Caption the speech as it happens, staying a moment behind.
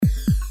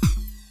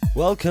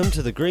Welcome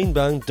to the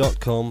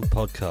greenbang.com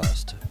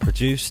podcast,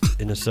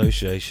 produced in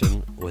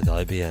association with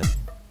IBM.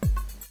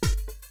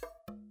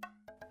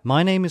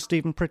 My name is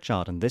Stephen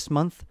Pritchard, and this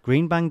month,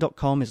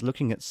 greenbang.com is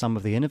looking at some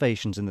of the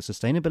innovations in the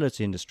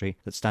sustainability industry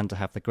that stand to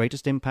have the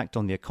greatest impact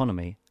on the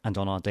economy and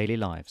on our daily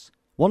lives.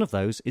 One of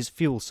those is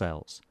fuel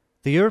cells.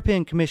 The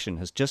European Commission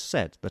has just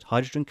said that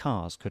hydrogen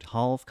cars could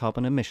halve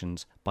carbon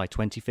emissions by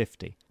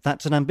 2050.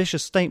 That's an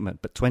ambitious statement,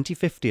 but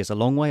 2050 is a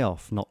long way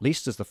off, not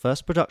least as the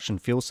first production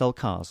fuel cell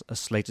cars are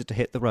slated to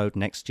hit the road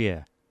next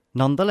year.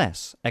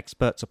 Nonetheless,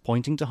 experts are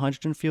pointing to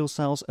hydrogen fuel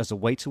cells as a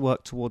way to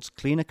work towards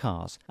cleaner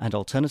cars and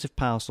alternative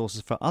power sources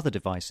for other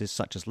devices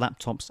such as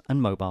laptops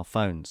and mobile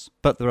phones.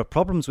 But there are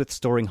problems with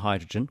storing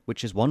hydrogen,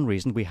 which is one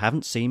reason we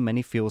haven't seen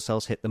many fuel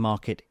cells hit the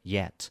market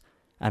yet.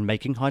 And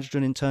making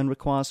hydrogen in turn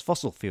requires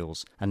fossil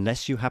fuels,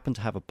 unless you happen to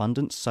have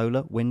abundant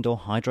solar, wind or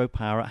hydro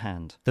power at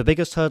hand. The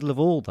biggest hurdle of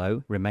all,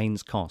 though,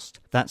 remains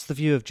cost. That's the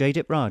view of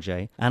Jaideep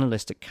Rajay,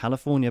 analyst at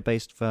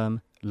California-based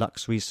firm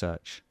Lux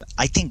Research.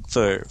 I think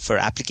for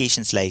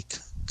applications like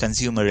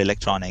consumer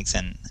electronics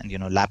and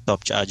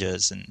laptop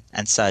chargers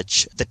and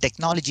such, the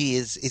technology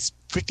is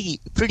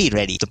pretty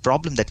ready. The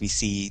problem that we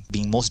see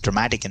being most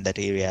dramatic in that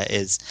area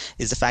is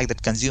the fact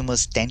that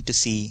consumers tend to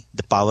see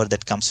the power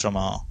that comes from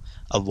a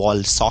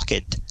wall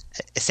socket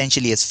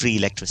essentially as free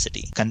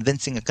electricity.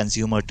 Convincing a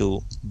consumer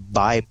to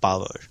buy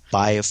power,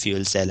 buy a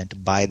fuel cell, and to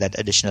buy that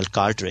additional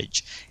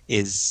cartridge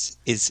is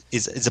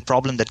a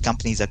problem that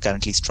companies are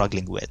currently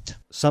struggling with.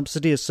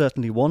 Subsidy is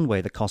certainly one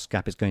way the cost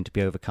gap is going to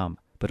be overcome,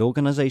 but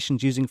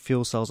organisations using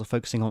fuel cells are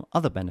focusing on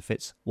other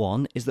benefits.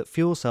 One is that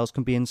fuel cells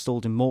can be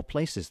installed in more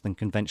places than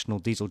conventional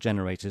diesel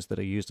generators that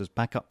are used as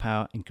backup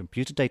power in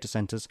computer data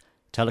centres,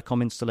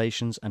 telecom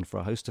installations, and for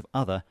a host of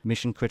other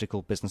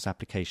mission-critical business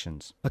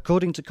applications.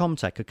 According to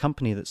Comtech, a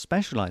company that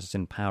specialises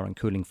in power and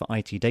cooling for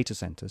IT data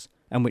centres,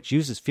 and which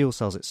uses fuel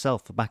cells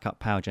itself for backup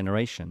power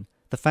generation,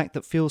 the fact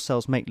that fuel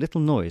cells make little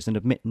noise and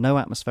emit no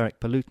atmospheric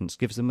pollutants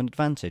gives them an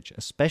advantage,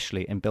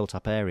 especially in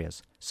built-up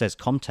areas, says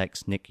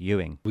Comtech's Nick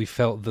Ewing. We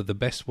felt that the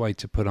best way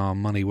to put our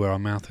money where our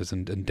mouth is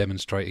and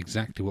demonstrate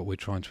exactly what we're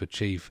trying to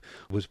achieve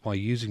was by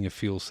using a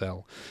fuel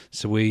cell.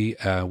 So we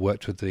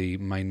worked with the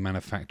main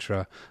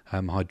manufacturer,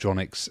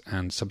 Hydronics,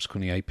 and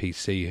subsequently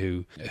APC,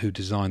 who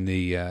designed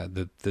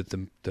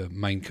the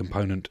main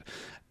component.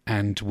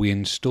 And we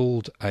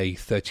installed a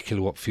 30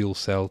 kilowatt fuel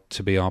cell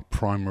to be our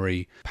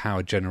primary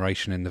power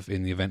generation in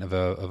the event of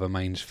a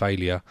mains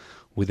failure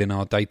within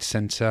our data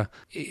center.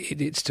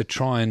 It's to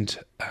try and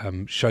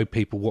show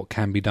people what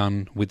can be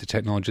done with the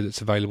technology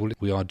that's available.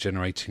 We are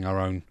generating our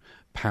own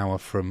power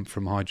from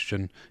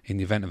hydrogen in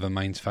the event of a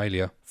mains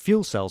failure.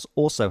 Fuel cells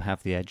also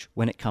have the edge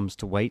when it comes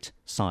to weight,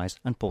 size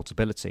and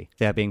portability.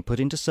 They are being put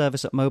into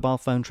service at mobile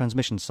phone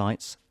transmission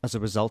sites as a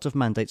result of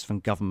mandates from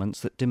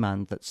governments that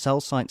demand that cell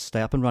sites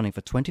stay up and running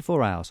for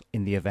 24 hours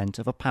in the event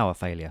of a power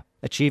failure.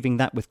 Achieving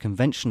that with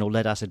conventional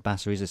lead-acid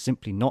batteries is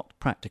simply not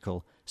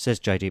practical, says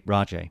Jaideep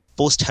Rajay.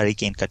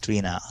 Post-Hurricane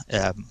Katrina,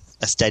 a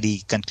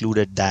study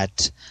concluded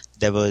that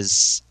there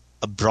was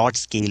a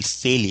broad-scale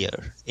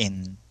failure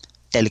in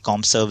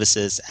telecom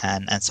services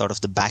and sort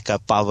of the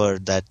backup power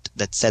that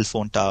cell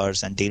phone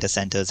towers and data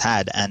centers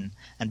had. And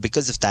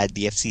because of that,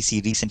 the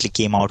FCC recently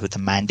came out with a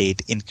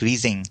mandate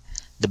increasing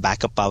the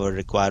backup power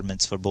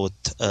requirements for both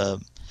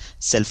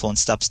cell phone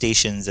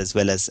substations as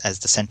well as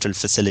the central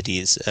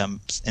facilities.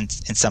 In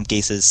some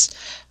cases,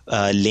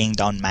 laying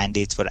down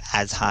mandates for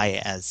as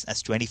high as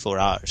 24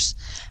 hours.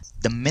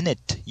 The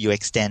minute you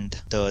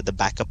extend the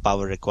backup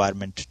power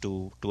requirement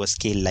to a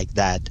scale like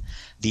that,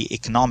 the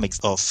economics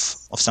of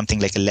something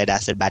like a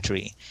lead-acid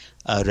battery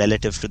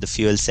relative to the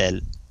fuel cell,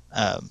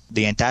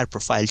 the entire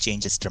profile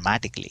changes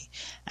dramatically,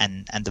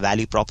 and the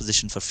value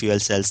proposition for fuel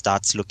cells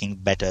starts looking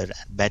better and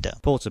better.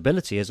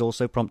 Portability is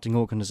also prompting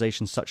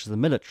organisations such as the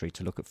military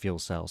to look at fuel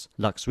cells.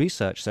 Lux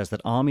Research says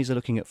that armies are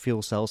looking at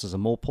fuel cells as a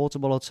more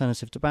portable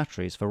alternative to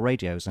batteries for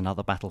radios and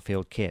other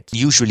battlefield kit.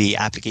 Usually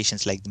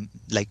applications like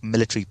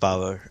military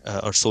power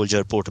or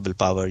soldier portable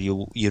power,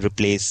 you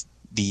replace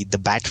the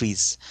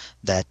batteries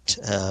that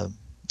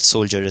the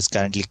soldier is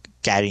currently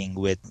carrying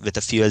with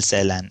a fuel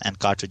cell and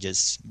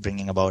cartridges,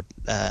 bringing about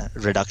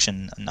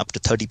reduction up to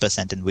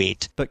 30% in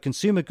weight. But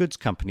consumer goods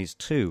companies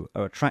too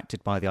are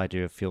attracted by the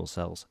idea of fuel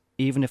cells,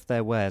 even if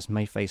their wares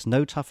may face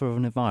no tougher of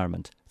an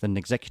environment than an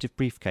executive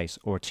briefcase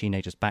or a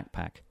teenager's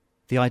backpack.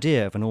 The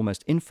idea of an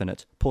almost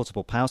infinite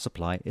portable power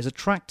supply is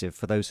attractive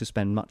for those who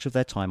spend much of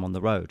their time on the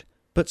road.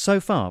 But so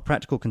far,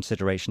 practical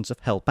considerations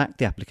have held back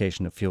the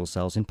application of fuel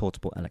cells in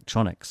portable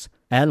electronics.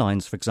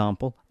 Airlines, for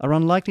example, are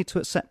unlikely to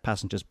accept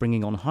passengers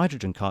bringing on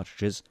hydrogen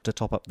cartridges to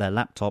top up their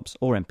laptops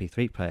or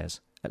MP3 players,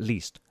 at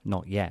least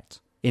not yet.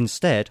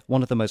 Instead,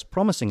 one of the most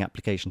promising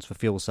applications for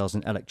fuel cells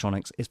in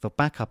electronics is for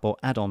backup or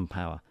add-on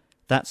power.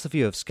 That's the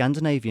view of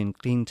Scandinavian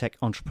clean tech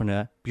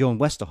entrepreneur Bjorn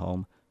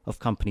Westerholm of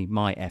company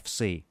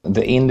MyFC.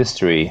 The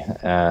industry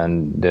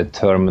and the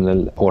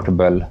terminal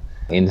portable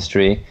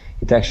industry,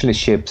 it actually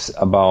ships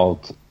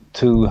about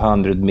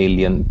 200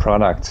 million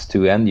products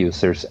to end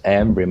users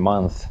every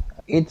month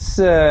It's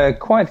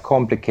quite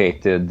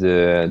complicated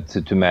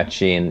to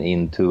match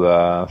into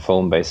a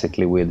phone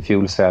basically with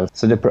fuel cells.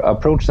 So the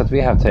approach that we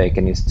have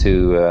taken is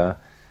to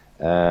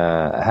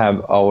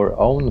have our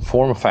own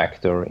form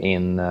factor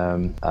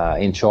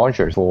in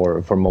chargers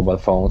for mobile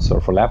phones or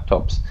for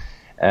laptops,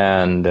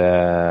 and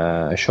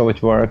show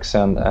it works,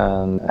 and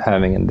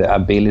having the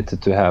ability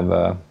to have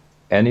a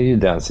energy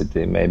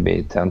density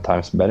maybe 10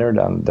 times better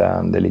than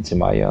the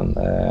lithium-ion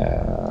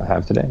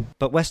have today.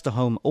 But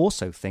Westerholm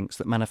also thinks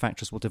that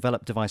manufacturers will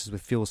develop devices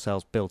with fuel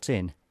cells built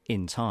in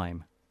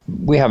time.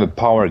 We have a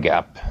power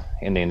gap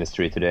in the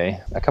industry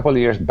today. A couple of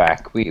years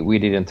back, we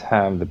didn't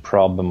have the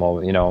problem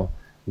of,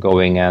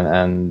 going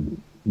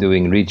and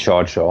doing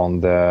recharge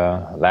on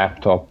the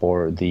laptop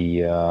or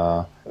the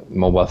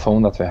mobile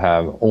phone that we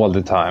have all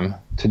the time.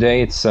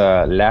 Today, it's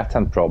a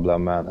latent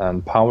problem,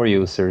 and power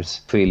users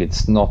feel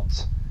it's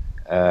not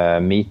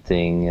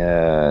meeting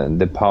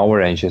the power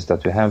ranges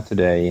that we have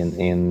today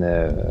in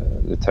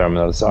the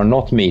terminals are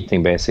not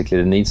meeting basically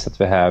the needs that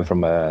we have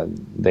from a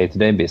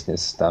day-to-day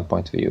business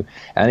standpoint of view.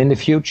 And in the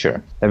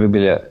future, there will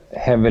be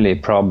heavily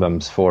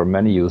problems for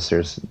many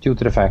users due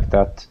to the fact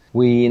that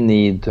we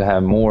need to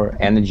have more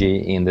energy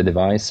in the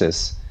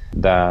devices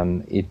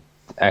than it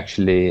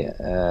actually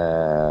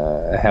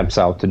helps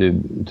out to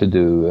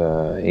do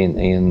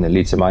in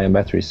lithium-ion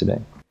batteries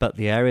today. But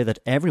the area that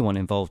everyone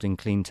involved in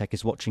clean tech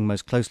is watching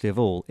most closely of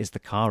all is the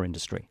car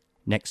industry.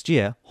 Next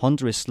year,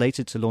 Honda is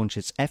slated to launch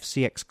its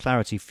FCX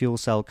Clarity fuel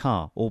cell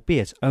car,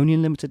 albeit only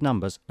in limited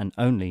numbers and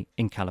only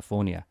in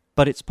California.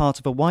 But it's part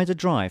of a wider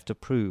drive to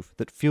prove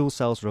that fuel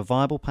cells are a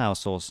viable power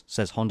source,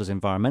 says Honda's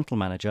environmental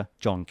manager,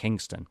 John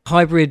Kingston.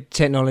 Hybrid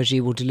technology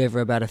will deliver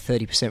about a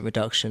 30%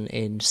 reduction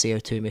in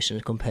CO2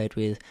 emissions compared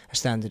with a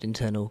standard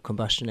internal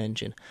combustion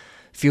engine.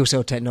 Fuel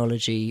cell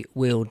technology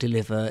will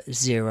deliver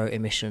zero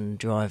emission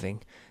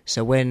driving.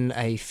 So when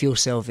a fuel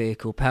cell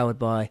vehicle powered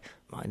by,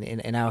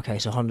 in our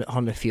case, a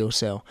Honda fuel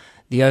cell,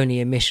 the only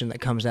emission that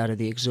comes out of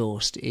the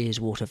exhaust is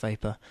water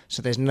vapour.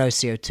 So there's no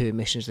CO2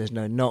 emissions, there's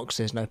no NOx,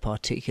 there's no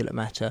particulate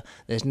matter,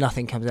 there's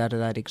nothing comes out of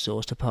that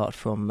exhaust apart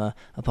from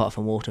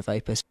water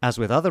vapours. As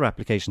with other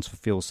applications for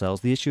fuel cells,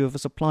 the issue of a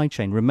supply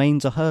chain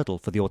remains a hurdle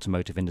for the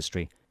automotive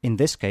industry. In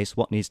this case,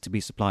 what needs to be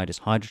supplied is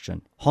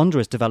hydrogen. Honda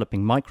is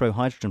developing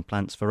micro-hydrogen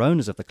plants for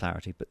owners of the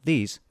Clarity, but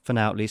these, for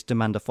now at least,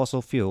 demand a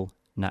fossil fuel,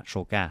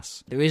 natural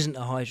gas. There isn't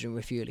a hydrogen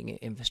refuelling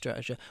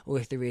infrastructure, or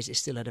if there is, it's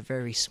still at a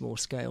very small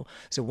scale.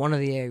 So one of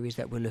the areas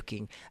that we're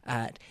looking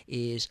at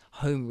is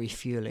home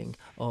refueling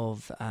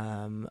of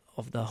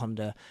the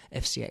Honda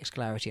FCX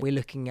Clarity. We're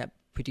looking at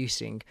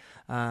producing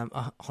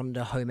a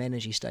Honda home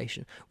energy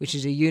station, which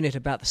is a unit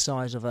about the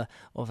size of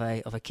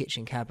a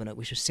kitchen cabinet,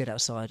 which will sit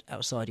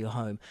outside your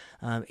home.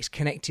 It's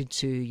connected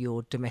to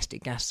your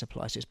domestic gas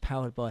supply, so it's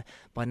powered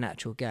by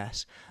natural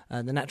gas.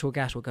 The natural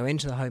gas will go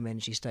into the home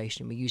energy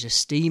station. We use a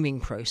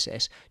steaming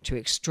process to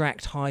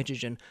extract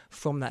hydrogen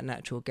from that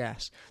natural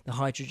gas. The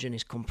hydrogen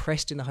is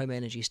compressed in the home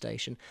energy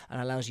station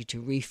and allows you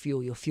to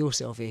refuel your fuel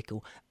cell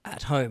vehicle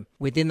at home.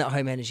 Within that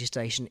home energy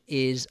station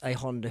is a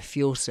Honda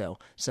fuel cell.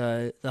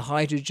 So the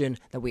hydrogen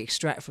that we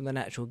extract from the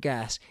natural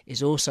gas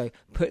is also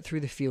put through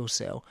the fuel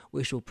cell,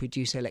 which will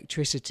produce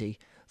electricity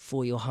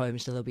for your home.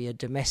 So there'll be a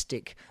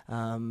domestic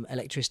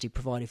electricity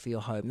provided for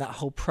your home. That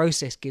whole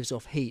process gives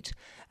off heat,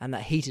 and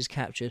that heat is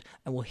captured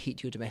and will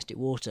heat your domestic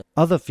water.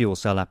 Other fuel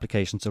cell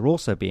applications are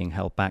also being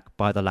held back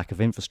by the lack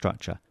of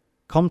infrastructure.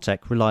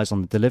 Comtech relies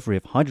on the delivery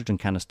of hydrogen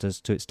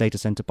canisters to its data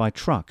centre by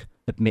truck,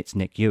 admits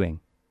Nick Ewing.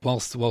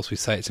 Whilst we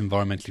say it's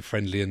environmentally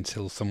friendly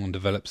until someone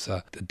develops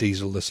a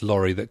dieselless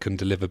lorry that can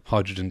deliver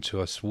hydrogen to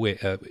us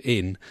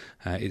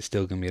it's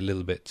still going to be a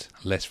little bit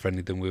less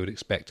friendly than we would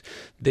expect.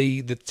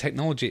 The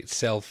technology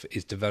itself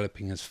is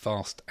developing as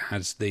fast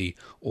as the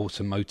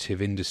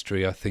automotive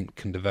industry, I think,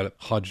 can develop.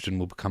 Hydrogen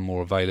will become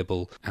more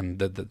available, and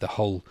the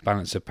whole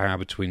balance of power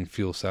between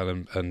fuel cell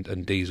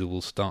and diesel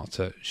will start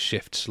to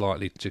shift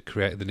slightly to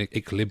create an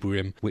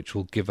equilibrium, which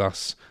will give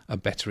us a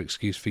better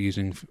excuse for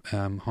using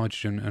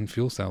hydrogen and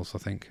fuel cells, I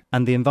think.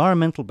 And the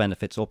environmental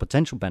benefits or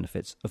potential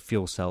benefits of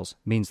fuel cells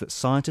means that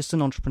scientists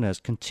and entrepreneurs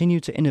continue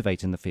to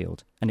innovate in the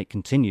field, and it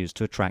continues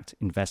to attract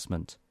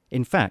investment.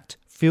 In fact,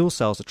 fuel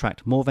cells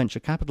attract more venture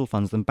capital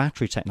funds than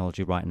battery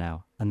technology right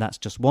now, and that's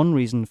just one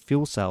reason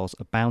fuel cells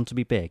are bound to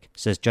be big,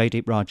 says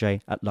Jaideep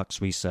Rajay at Lux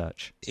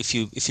Research. If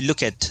you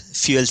look at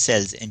fuel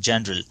cells in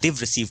general,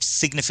 they've received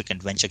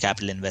significant venture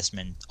capital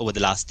investment over the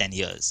last 10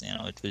 years.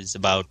 It was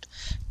about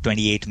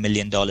 $28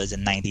 million in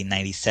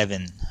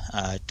 1997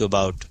 to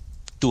about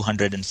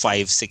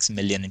 $205-6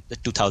 million in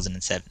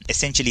 2007.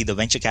 Essentially, the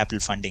venture capital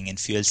funding in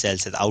fuel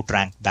cells has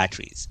outranked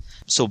batteries.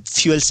 So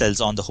fuel cells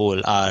on the whole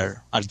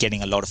are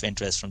getting a lot of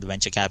interest from the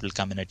venture capital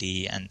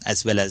community, and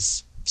as well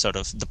as sort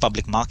of the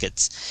public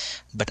markets.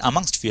 But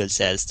amongst fuel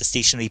cells, the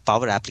stationary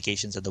power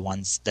applications are the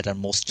ones that are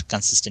most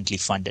consistently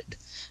funded.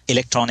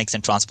 Electronics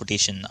and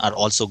transportation are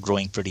also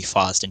growing pretty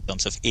fast in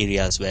terms of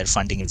areas where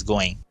funding is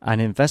going.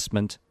 And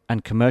investment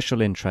and commercial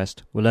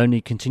interest will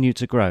only continue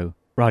to grow,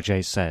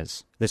 Rajay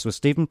says. This was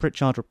Stephen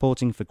Pritchard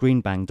reporting for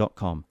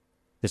Greenbang.com.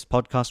 This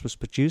podcast was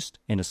produced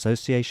in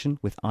association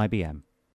with IBM.